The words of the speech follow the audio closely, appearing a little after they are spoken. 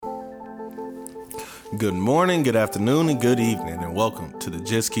Good morning, good afternoon, and good evening, and welcome to the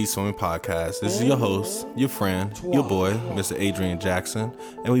Just Keep Swimming podcast. This is your host, your friend, your boy, Mr. Adrian Jackson,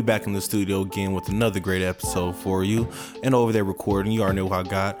 and we back in the studio again with another great episode for you. And over there recording, you already know who I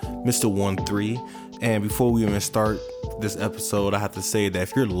got, Mr. 1-3. And before we even start this episode, I have to say that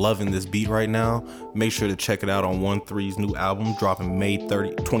if you're loving this beat right now, make sure to check it out on 1-3's new album dropping May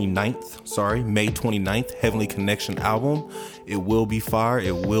 29th, Heavenly Connection album. It will be fire,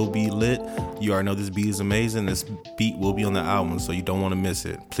 it will be lit. You already know this beat is amazing. This beat will be on the album, so you don't want to miss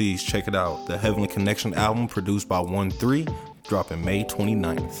it. Please check it out. The Heavenly Connection album produced by 1-3, dropping May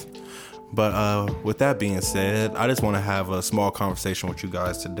 29th. But with that being said, I just want to have a small conversation with you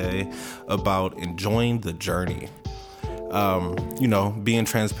guys today about enjoying the journey. Being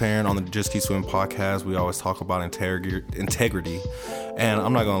transparent on the Just Keep Swimming podcast, we always talk about integrity. And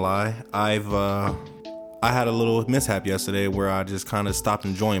I'm not going to lie, I had a little mishap yesterday where I just kind of stopped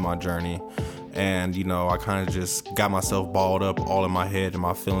enjoying my journey. And, I kind of just got myself balled up all in my head and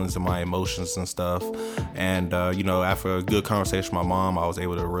my feelings and my emotions and stuff. And, after a good conversation with my mom, I was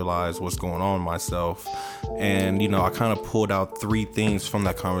able to realize what's going on with myself. And, I kind of pulled out 3 things from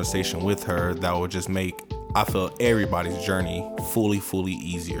that conversation with her that would just make, I feel, everybody's journey fully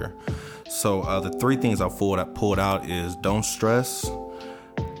easier. So the 3 things I pulled out is don't stress.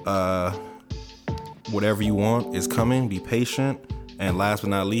 Whatever you want is coming. Be patient. And last but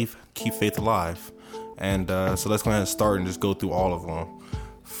not least, keep faith alive. And so let's go ahead and start and just go through all of them.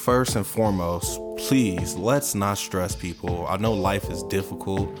 First and foremost, please, let's not stress, people. I know life is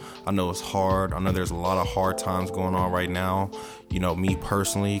difficult. I know it's hard. I know there's a lot of hard times going on right now. Me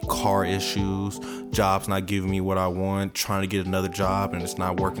personally, car issues, jobs not giving me what I want, trying to get another job and it's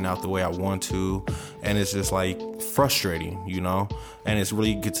not working out the way I want to. And it's just like frustrating, and it's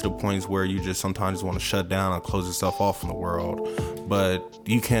really get to the points where you just sometimes want to shut down and close yourself off from the world. But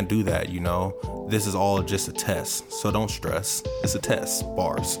you can't do that, This is all just a test. So don't stress. It's a test,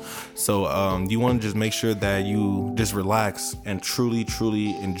 bars. So you want to just make sure that you just relax and truly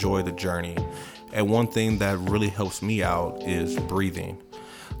enjoy the journey. And one thing that really helps me out is breathing.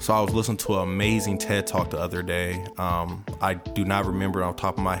 So I was listening to an amazing TED Talk the other day. I do not remember it on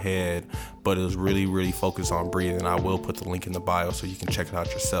top of my head, but it was really focused on breathing. I will put the link in the bio so you can check it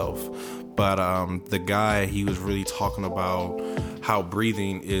out yourself. But the guy, he was really talking about how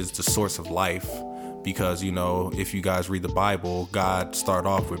breathing is the source of life. Because, if you guys read the Bible, God started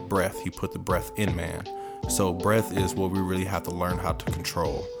off with breath. He put the breath in man. So breath is what we really have to learn how to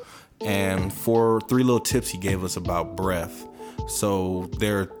control. And for 3 little tips he gave us about breath. So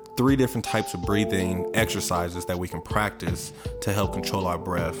there are 3 different types of breathing exercises that we can practice to help control our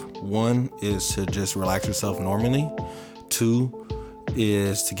breath. 1 is to just relax yourself normally. 2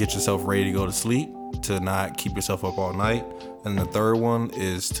 is to get yourself ready to go to sleep, to not keep yourself up all night. And the 3rd one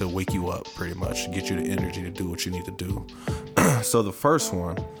is to wake you up, pretty much, to get you the energy to do what you need to do. So the first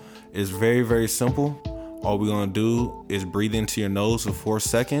one is very simple. All we're going to do is breathe into your nose for 4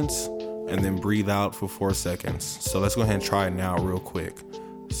 seconds and then breathe out for 4 seconds. So let's go ahead and try it now real quick.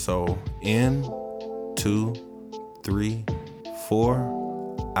 So in, 2, 3,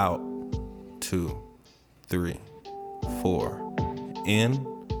 4, out, 2, 3, 4. In,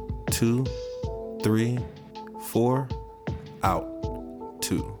 2, 3, 4, out,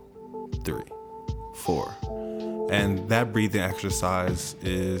 2, 3, 4. And that breathing exercise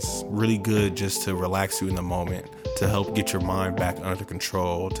is really good just to relax you in the moment, to help get your mind back under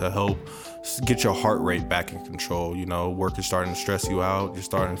control, to help get your heart rate back in control. Work is starting to stress you out. You're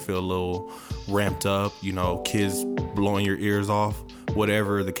starting to feel a little ramped up, kids blowing your ears off,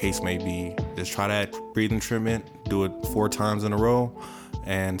 whatever the case may be. Just try that breathing treatment, do it 4 times in a row,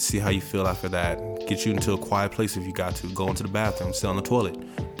 and see how you feel after that. Get you into a quiet place if you got to. Go into the bathroom, sit on the toilet.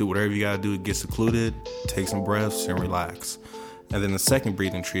 Do whatever you got to do to get secluded, take some breaths, and relax. And then the second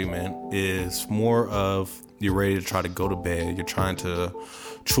breathing treatment is more of you're ready to try to go to bed. You're trying to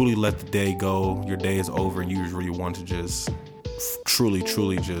truly let the day go. Your day is over and you just really want to just truly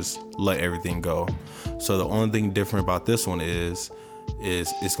just let everything go. So the only thing different about this one is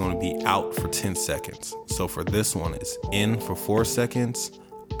it's going to be out for 10 seconds. So for this one, it's in for 4 seconds,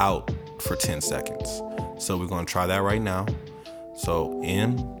 out for 10 seconds. So we're going to try that right now. So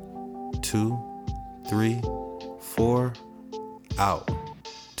in, 2, 3, 4, out,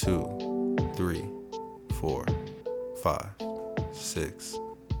 2, 3, 4, 5, 6,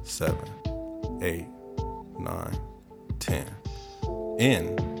 7, 8, 9, 10.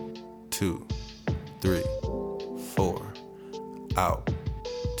 In, 2, 3, 4, out,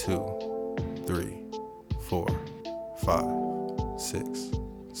 2, 3, 4, 5, 6,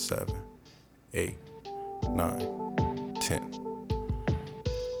 7, 8, 9, 10.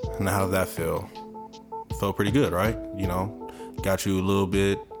 Now, how does that feel? felt pretty good, right? Got you a little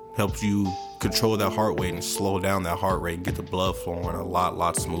bit, helped you control that heart rate and slow down that heart rate and get the blood flowing a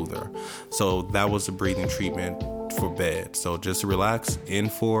lot smoother. So that was the breathing treatment for bed. So just to relax, in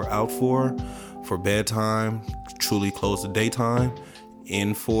 4, out 4 for bedtime, truly close the daytime,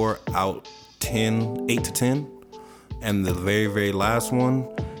 in 4, out 10, 8 to 10. And the very, very last one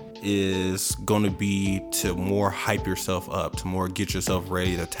is going to be to more hype yourself up, to more get yourself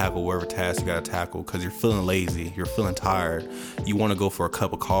ready to tackle whatever task you got to tackle, because you're feeling lazy, you're feeling tired, you want to go for a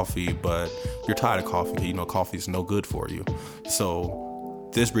cup of coffee, but you're tired of coffee because coffee is no good for you. So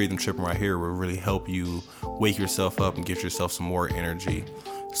this breathing treatment right here will really help you wake yourself up and get yourself some more energy.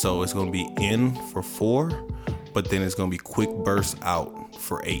 So it's going to be in for 4, but then it's going to be quick bursts out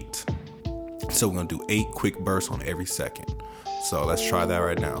for 8. So we're going to do 8 quick bursts on every second. So let's try that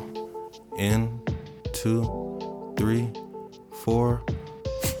right now. In, 2, 3, 4.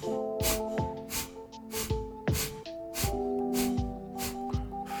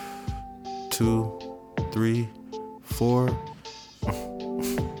 Two, 3, 4.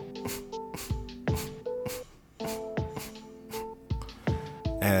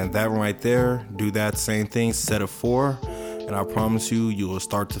 And that one right there, do that same thing, set of 4. And I promise you will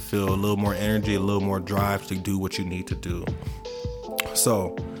start to feel a little more energy, a little more drive to do what you need to do.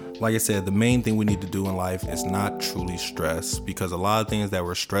 So, like I said, the main thing we need to do in life is not truly stress, because a lot of things that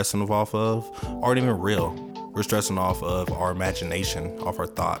we're stressing off of aren't even real. We're stressing off of our imagination, off our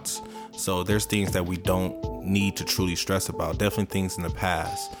thoughts. So there's things that we don't need to truly stress about. Definitely things in the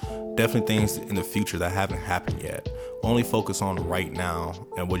past. Definitely things in the future that haven't happened yet. Only focus on right now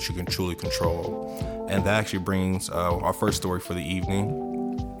and what you can truly control. And that actually brings our first story for the evening.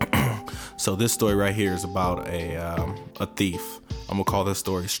 So this story right here is about a thief. I'm gonna call this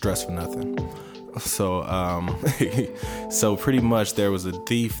story "Stress for Nothing." So, so pretty much there was a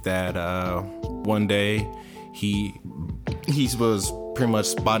thief that one day he was pretty much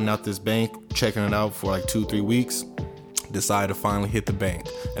spotting out this bank, checking it out for like 2-3 weeks. Decided to finally hit the bank,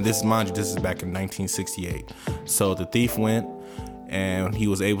 and this is back in 1968. So the thief went, and he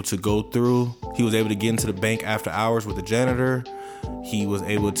was able to get into the bank after hours with the janitor. He was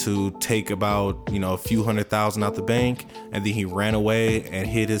able to take about a few $100,000 out the bank, and then he ran away and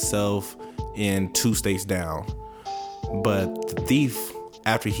hid himself in 2 states down. But the thief,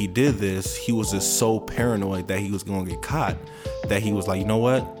 after he did this, he was just so paranoid that he was going to get caught that he was like, you know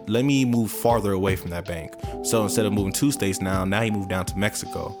what? Let me move farther away from that bank. So instead of moving 2 states now he moved down to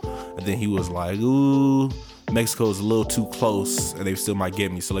Mexico. And then he was like, ooh, Mexico's a little too close and they still might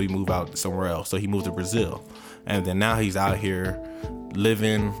get me. So let me move out somewhere else. So he moved to Brazil. And then now he's out here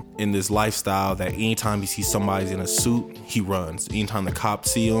living in this lifestyle that anytime he sees somebody in a suit, he runs. Anytime the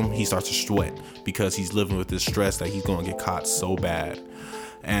cops see him, he starts to sweat because he's living with this stress that he's going to get caught so bad.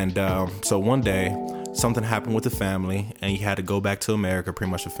 And so one day, something happened with the family, and he had to go back to America pretty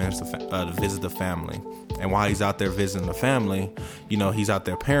much to finish to visit the family. And while he's out there visiting the family, he's out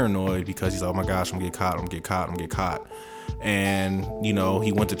there paranoid because he's like, oh my gosh, I'm gonna get caught. And,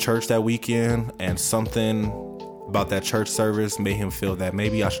 he went to church that weekend, and something about that church service made him feel that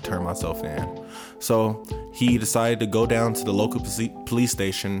maybe I should turn myself in. So he decided to go down to the local police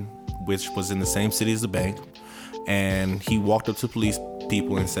station, which was in the same city as the bank. And he walked up to police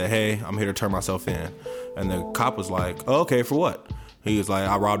people and said, hey, I'm here to turn myself in. And the cop was like, oh, okay, for what? He was like,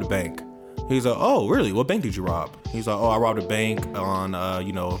 I robbed a bank. He's like, oh, really? What bank did you rob? He's like, oh, I robbed a bank on,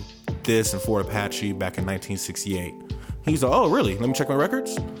 this in Fort Apache back in 1968. He's like, oh, really? Let me check my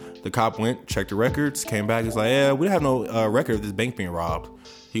records. The cop went, checked the records, came back. He's like, yeah, we have no record of this bank being robbed.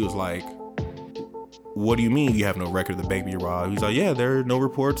 He was like, what do you mean you have no record of the bank being robbed? He's like, yeah, there are no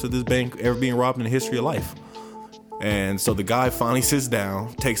reports of this bank ever being robbed in the history of life. And so the guy finally sits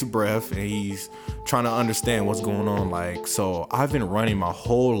down, takes a breath, and he's trying to understand what's going on. Like, so I've been running my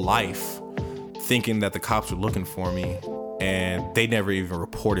whole life thinking that the cops were looking for me, and they never even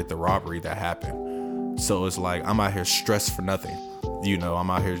reported the robbery that happened. So it's like, I'm out here stressed for nothing. I'm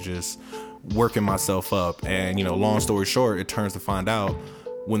out here just working myself up. And, long story short, it turns to find out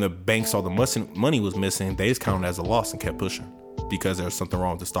when the bank saw the money was missing, they just counted it as a loss and kept pushing, because there was something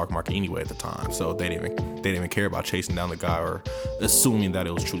wrong with the stock market anyway at the time. So they didn't even care about chasing down the guy or assuming that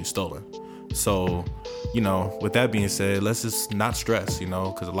it was truly stolen. So, with that being said, let's just not stress,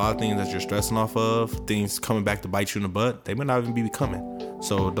 because a lot of things that you're stressing off of, things coming back to bite you in the butt, they may not even be coming.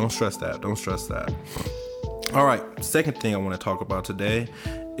 So don't stress that. All right. Second thing I want to talk about today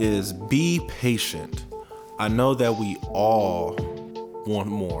is be patient. I know that we all want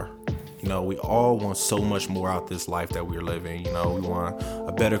more. We all want so much more out this life that we're living. We want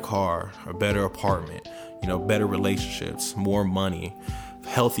a better car, a better apartment, better relationships, more money,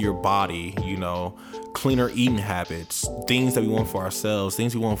 healthier body, cleaner eating habits, things that we want for ourselves,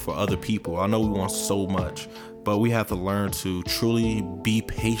 things we want for other people. I know we want so much, but we have to learn to truly be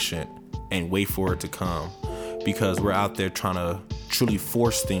patient and wait for it to come, because we're out there trying to truly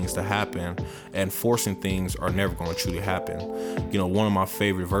force things to happen, and forcing things are never going to truly happen. One of my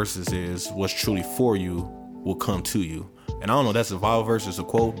favorite verses is, what's truly for you will come to you. And I don't know, that's a Bible verse, it's a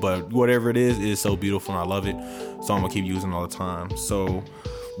quote, but whatever it is so beautiful and I love it. So I'm gonna keep using it all the time. So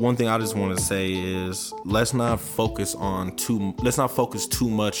one thing I just want to say is, let's not focus too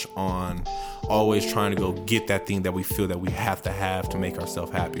much on always trying to go get that thing that we feel that we have to make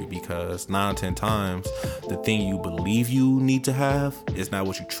ourselves happy, because 9 out of 10 times the thing you believe you need to have is not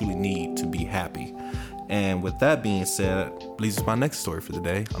what you truly need to be happy. And with that being said, leads to my next story for the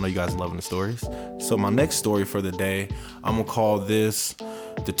day. I know you guys are loving the stories. So my next story for the day, I'm gonna call this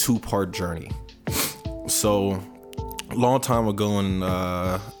the 2-part journey. So long time ago in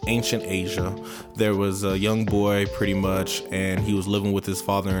ancient Asia, there was a young boy pretty much, and he was living with his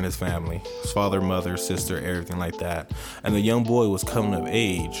father and his family, his father, mother, sister, everything like that. And the young boy was coming of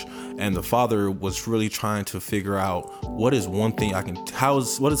age, and the father was really trying to figure out, what is something I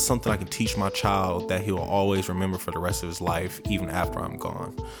can teach my child that he'll always remember for the rest of his life, even after I'm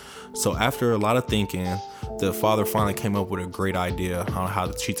gone. So after a lot of thinking, the father finally came up with a great idea on how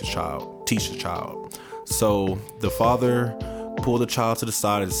to teach the child. So the father pulled the child to the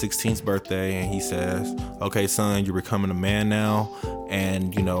side at his 16th birthday, and he says, okay, son, you're becoming a man now.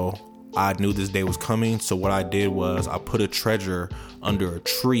 And, I knew this day was coming. So what I did was I put a treasure under a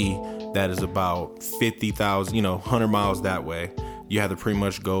tree that is about 50,000, 100 miles that way. You have to pretty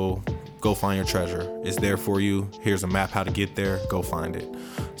much go find your treasure. It's there for you. Here's a map how to get there. Go find it.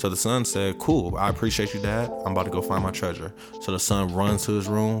 So the son said, cool, I appreciate you, Dad. I'm about to go find my treasure. So the son runs to his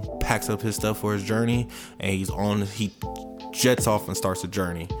room, packs up his stuff for his journey, and he jets off and starts a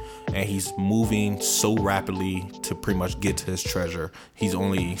journey. And he's moving so rapidly to pretty much get to his treasure. He's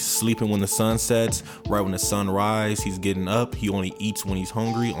only sleeping when the sun sets. Right when the sun rises, he's getting up. He only eats when he's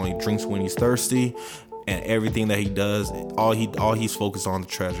hungry, only drinks when he's thirsty. And everything that he does, all he's focused on the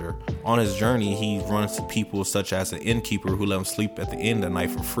treasure. On his journey, he runs to people such as an innkeeper who let him sleep at the inn that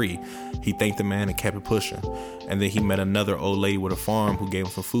night for free. He thanked the man and kept it pushing. And then he met another old lady with a farm who gave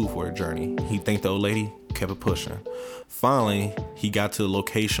him some food for a journey. He thanked the old lady, kept it pushing. Finally, he got to the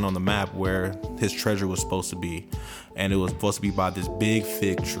location on the map where his treasure was supposed to be. And it was supposed to be by this big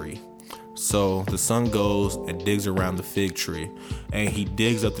fig tree. So the son goes and digs around the fig tree, and he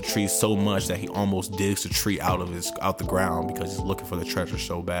digs up the tree so much that he almost digs the tree out the ground because he's looking for the treasure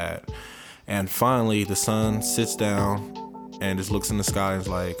so bad. And finally the son sits down and just looks in the sky and is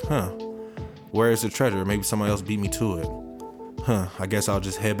like, where is the treasure? Maybe somebody else beat me to it. I guess I'll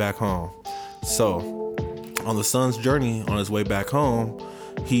just head back home. So on the son's journey on his way back home,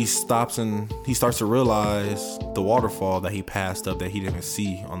 he stops and he starts to realize the waterfall that he passed up that he didn't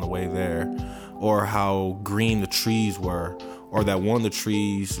see on the way there, or how green the trees were, or that one of the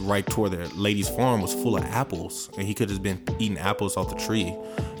trees right toward the lady's farm was full of apples, and he could have been eating apples off the tree.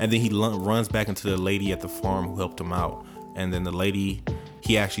 And then he runs back into the lady at the farm who helped him out. And then the lady,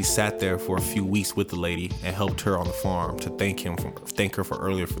 he actually sat there for a few weeks with the lady and helped her on the farm to thank her for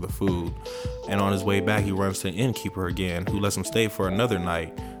earlier for the food. And on his way back, he runs to an innkeeper again, who lets him stay for another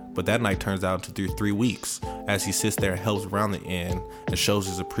night. But that night turns out to 3 weeks, as he sits there and helps around the inn and shows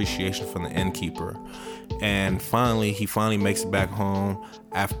his appreciation from the innkeeper. And he finally makes it back home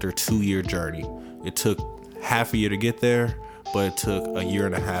after a 2-year journey. It took half a year to get there, but it took a year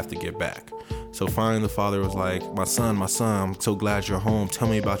and a half to get back. So finally the father was like, my son, I'm so glad you're home. Tell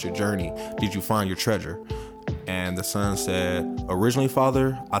me about your journey. Did you find your treasure? And the son said, originally,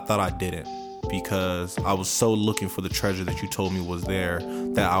 father, I thought I didn't, because I was so looking for the treasure that you told me was there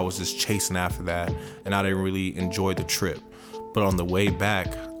that I was just chasing after that, and I didn't really enjoy the trip. But on the way back,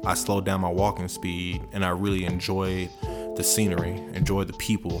 I slowed down my walking speed, and I really enjoyed the scenery, enjoyed the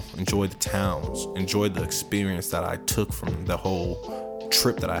people, enjoyed the towns, enjoyed the experience that I took from the whole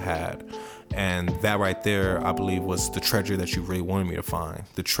trip that I had. And that right there, I believe, was the treasure that you really wanted me to find.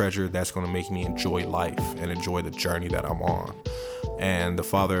 The treasure that's going to make me enjoy life and enjoy the journey that I'm on. And the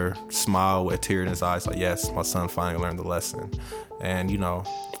father smiled with a tear in his eyes, like, yes, my son finally learned the lesson. And,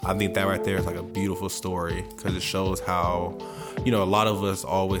 I think that right there is like a beautiful story, because it shows how, a lot of us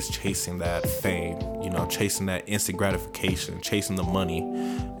always chasing that fame, chasing that instant gratification, chasing the money.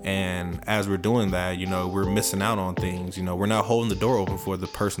 And as we're doing that, we're missing out on things. We're not holding the door open for the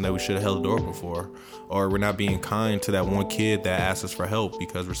person that we should have held the door open for. Or we're not being kind to that one kid that asked us for help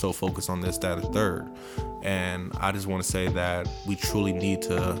because we're so focused on this, that, and the third. And I just want to say that we truly need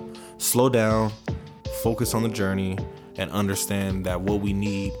to slow down, focus on the journey, and understand that what we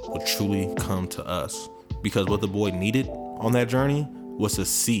need will truly come to us. Because what the boy needed on that journey was to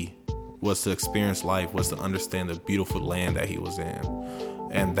see, was to experience life, was to understand the beautiful land that he was in.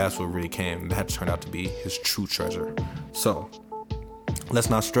 And that's what really came. That turned out to be his true treasure. So let's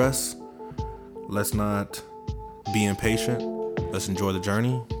not stress. Let's not be impatient. Let's enjoy the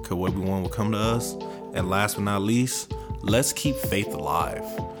journey, because what we want will come to us. And last but not least, let's keep faith alive.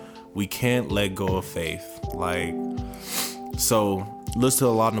 We can't let go of faith. So listen to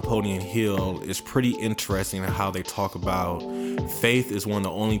a lot of Napoleon Hill. It's pretty interesting how they talk about faith is one of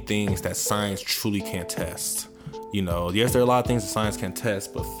the only things that science truly can't test. Yes, there are a lot of things that science can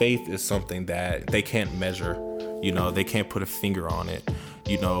test, but faith is something that they can't measure. They can't put a finger on it.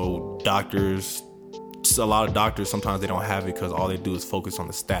 A lot of doctors, sometimes they don't have it because all they do is focus on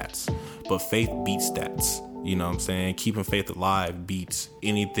the stats. But faith beats stats. You know what I'm saying? Keeping faith alive beats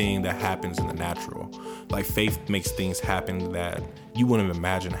anything that happens in the natural. Faith makes things happen that you wouldn't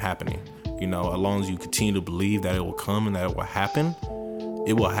imagine happening. As long as you continue to believe that it will come and that it will happen,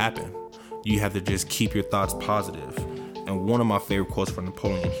 it will happen. You have to just keep your thoughts positive. And one of my favorite quotes from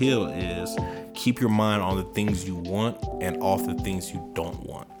Napoleon Hill is, keep your mind on the things you want and off the things you don't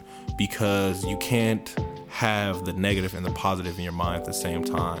want. Because you can't have the negative and the positive in your mind at the same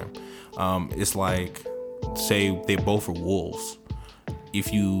time. It's like, say they both are wolves.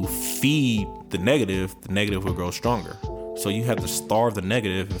 If you feed the negative will grow stronger. So you have to starve the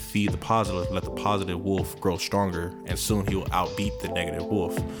negative and feed the positive, let the positive wolf grow stronger, and soon he will outbeat the negative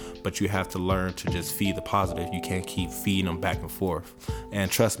wolf. But you have to learn to just feed the positive. You can't keep feeding them back and forth. And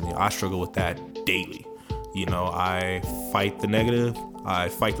trust me, I struggle with that daily. I fight the negative, I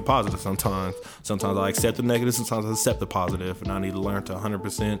fight the positive sometimes. Sometimes I accept the negative, sometimes I accept the positive. And I need to learn to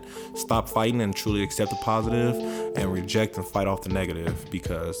 100% stop fighting and truly accept the positive and reject and fight off the negative,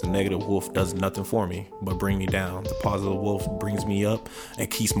 because the negative wolf does nothing for me but bring me down. The positive wolf brings me up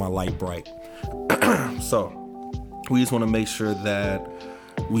and keeps my light bright. So we just want to make sure that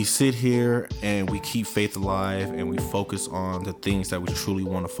we sit here and we keep faith alive and we focus on the things that we truly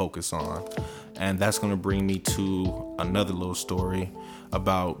want to focus on. And that's going to bring me to another little story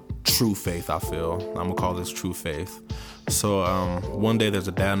about true faith, I feel. I'm going to call this true faith. So one day there's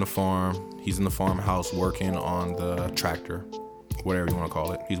a dad on the farm. He's in the farmhouse working on the tractor, whatever you want to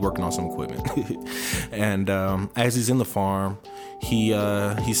call it. He's working on some equipment. And as he's in the farm, he's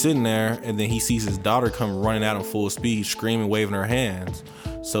sitting there, and then he sees his daughter come running out in full speed, screaming, waving her hands.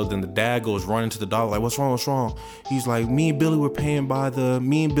 So then the dad goes running to the daughter, like, what's wrong? He's like, me and Billy were playing by the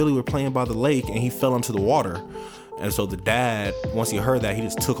lake, and he fell into the water. And so the dad, once he heard that, he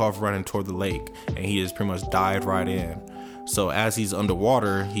just took off running toward the lake, and he just pretty much dived right in. So as he's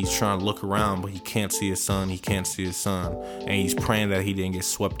underwater, he's trying to look around, but he can't see his son. And he's praying that he didn't get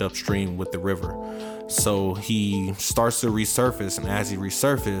swept upstream with the river. So he starts to resurface, and as he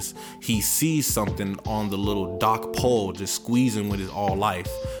resurfaces, he sees something on the little dock pole just squeezing with his all life.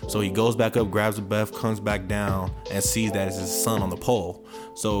 So he goes back up, grabs a breath, comes back down, and sees that it's his son on the pole.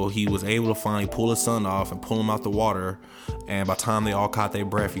 So he was able to finally pull his son off and pull him out the water. And by the time they all caught their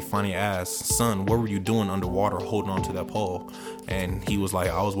breath, he finally asked, son, what were you doing underwater holding onto that pole? And he was like,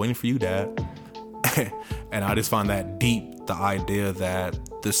 I was waiting for you, Dad. And I just find that deep, the idea that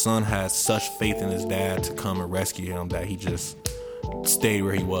the son had such faith in his dad to come and rescue him that he just stayed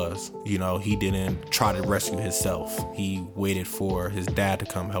where he was. He didn't try to rescue himself. He waited for his dad to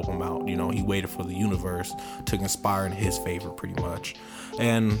come help him out. He waited for the universe to conspire in his favor, pretty much.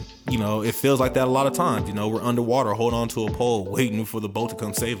 And, it feels like that a lot of times. We're underwater, hold on to a pole, waiting for the boat to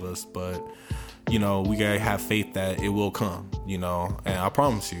come save us. But, we gotta have faith that it will come, and I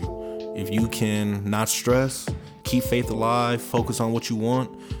promise you, if you can not stress, keep faith alive, focus on what you want,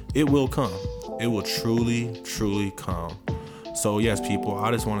 it will come. It will truly, truly come. So yes, people,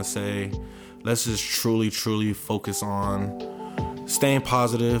 I just want to say, let's just truly, truly focus on staying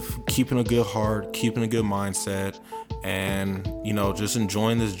positive, keeping a good heart, keeping a good mindset, and, just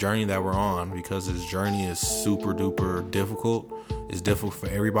enjoying this journey that we're on, because this journey is super duper difficult. It's difficult for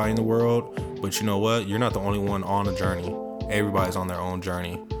everybody in the world, but you know what? You're not the only one on a journey. Everybody's on their own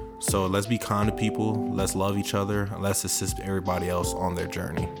journey. So let's be kind to people, let's love each other, and let's assist everybody else on their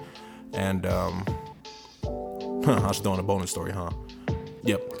journey. And I should throw in a bonus story, huh?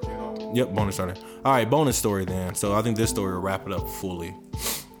 Yep, bonus story. All right, bonus story then. So I think this story will wrap it up fully.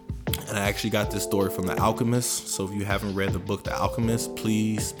 And I actually got this story from The Alchemist. So if you haven't read the book The Alchemist,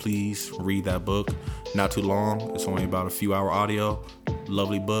 please read that book. Not too long. It's only about a few hour audio.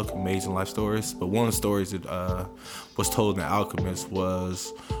 Lovely book, amazing life stories. But one of the stories that was told in The Alchemist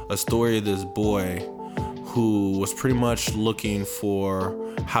was a story of this boy who was pretty much looking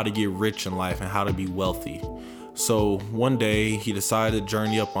for how to get rich in life and how to be wealthy. So one day he decided to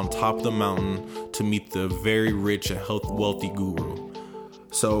journey up on top of the mountain to meet the very rich and wealthy guru.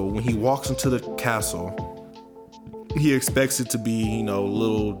 So when he walks into the castle, he expects it to be, a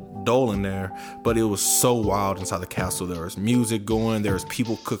little dull in there, but it was so wild inside the castle. There was music going, there was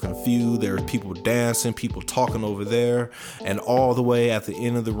people cooking food, there was people dancing, people talking over there, and all the way at the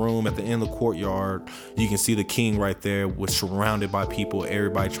end of the room, at the end of the courtyard, you can see the king right there was surrounded by people,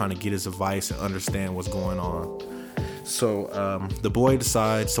 everybody trying to get his advice and understand what's going on. So the boy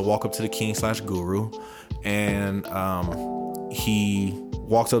decides to walk up to the king/guru, and he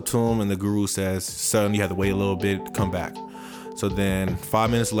walks up to him, and the guru says, "Son, you have to wait a little bit, come back." So then 5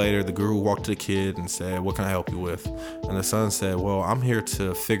 minutes later, the guru walked to the kid and said, "What can I help you with?" And the son said, "Well, I'm here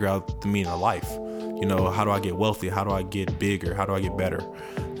to figure out the meaning of life. How do I get wealthy? How do I get bigger? How do I get better?"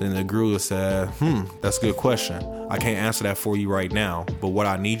 Then the guru said, "That's a good question. I can't answer that for you right now, but what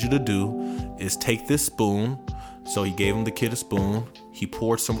I need you to do is take this spoon." So he gave him the kid a spoon. He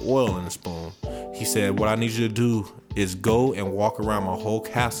poured some oil in the spoon. He said, "What I need you to do is go and walk around my whole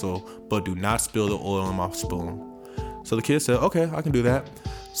castle, but do not spill the oil in my spoon." So the kid said, "Okay, I can do that."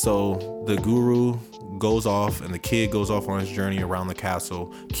 So the guru goes off, and the kid goes off on his journey around the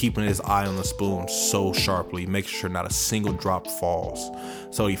castle, keeping his eye on the spoon so sharply, making sure not a single drop falls.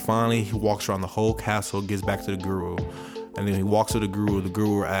 So he walks around the whole castle, gets back to the guru, and then he walks to the guru. The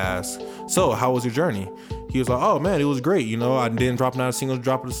guru asks, "So, how was your journey?" He was like, "Oh man, it was great. I didn't drop not a single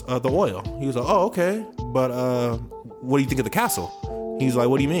drop of the oil." He was like, "Oh, okay, but what do you think of the castle?" He's like,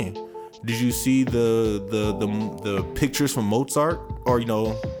 "What do you mean? Did you see the pictures from Mozart, or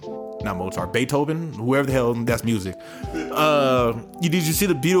not Mozart, Beethoven, whoever the hell, that's music. Did you see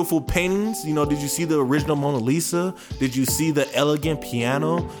the beautiful paintings? Did you see the original Mona Lisa? Did you see the elegant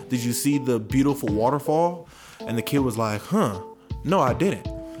piano? Did you see the beautiful waterfall?" And the kid was like, "No, I didn't."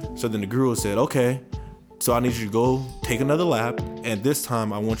 So then the guru said, "Okay, so I need you to go take another lap, and this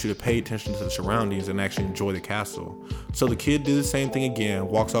time I want you to pay attention to the surroundings and actually enjoy the castle." So the kid did the same thing again,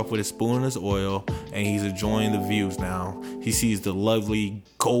 walks off with his spoon and his oil, and he's enjoying the views now. He sees the lovely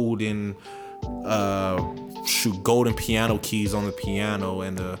golden piano keys on the piano,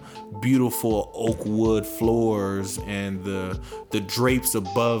 and the beautiful oak wood floors, and the drapes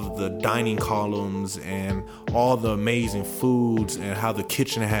above the dining columns, and all the amazing foods, and how the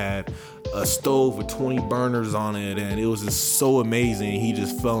kitchen had a stove with 20 burners on it, and it was just so amazing. He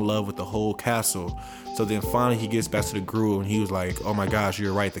just fell in love with the whole castle. So then finally he gets back to the guru, and he was like, "Oh my gosh,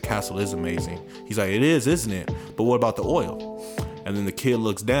 you're right, the castle is amazing." He's like, "It is, isn't it? But what about the oil?" And then the kid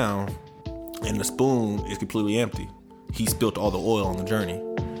looks down, and the spoon is completely empty. He spilled all the oil on the journey.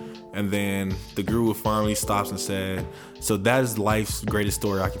 And then the guru finally stops and said, "So that is life's greatest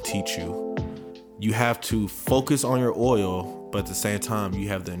story I can teach you. You have to focus on your oil, but at the same time, you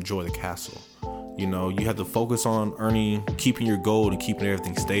have to enjoy the castle. You have to focus on keeping your gold and keeping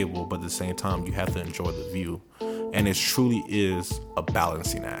everything stable, but at the same time, you have to enjoy the view." And it truly is a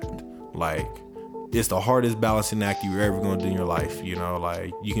balancing act. It's the hardest balancing act you're ever going to do in your life. You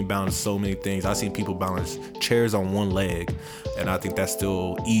can balance so many things. I've seen people balance chairs on one leg, and I think that's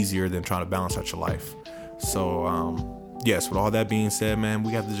still easier than trying to balance out your life. So, yes, with all that being said, man,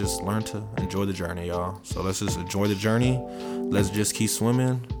 we have to just learn to enjoy the journey, y'all. So let's just enjoy the journey. Let's just keep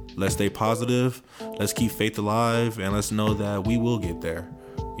swimming. Let's stay positive. Let's keep faith alive, and let's know that we will get there.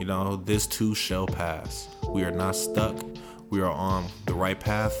 This too shall pass. We are not stuck. We are on the right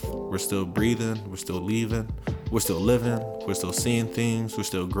path. We're still breathing. We're still leaving. We're still living. We're still seeing things. We're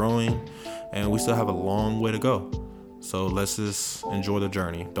still growing. And we still have a long way to go. So let's just enjoy the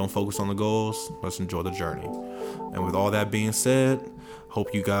journey. Don't focus on the goals. Let's enjoy the journey. And with all that being said,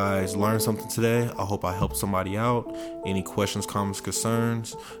 hope you guys learned something today. I hope I helped somebody out. Any questions, comments,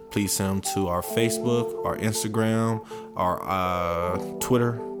 concerns, please send them to our Facebook, our Instagram, our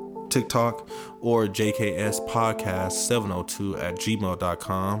Twitter, TikTok, or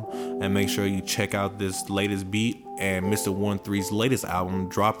jkspodcast702@gmail.com. And make sure you check out this latest beat and Mr. 1-3's latest album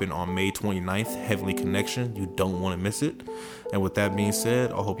dropping on May 29th, Heavenly Connection. You don't want to miss it. And with that being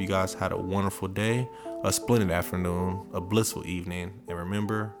said, I hope you guys had a wonderful day, a splendid afternoon, a blissful evening, and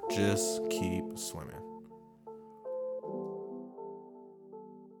remember, just keep swimming.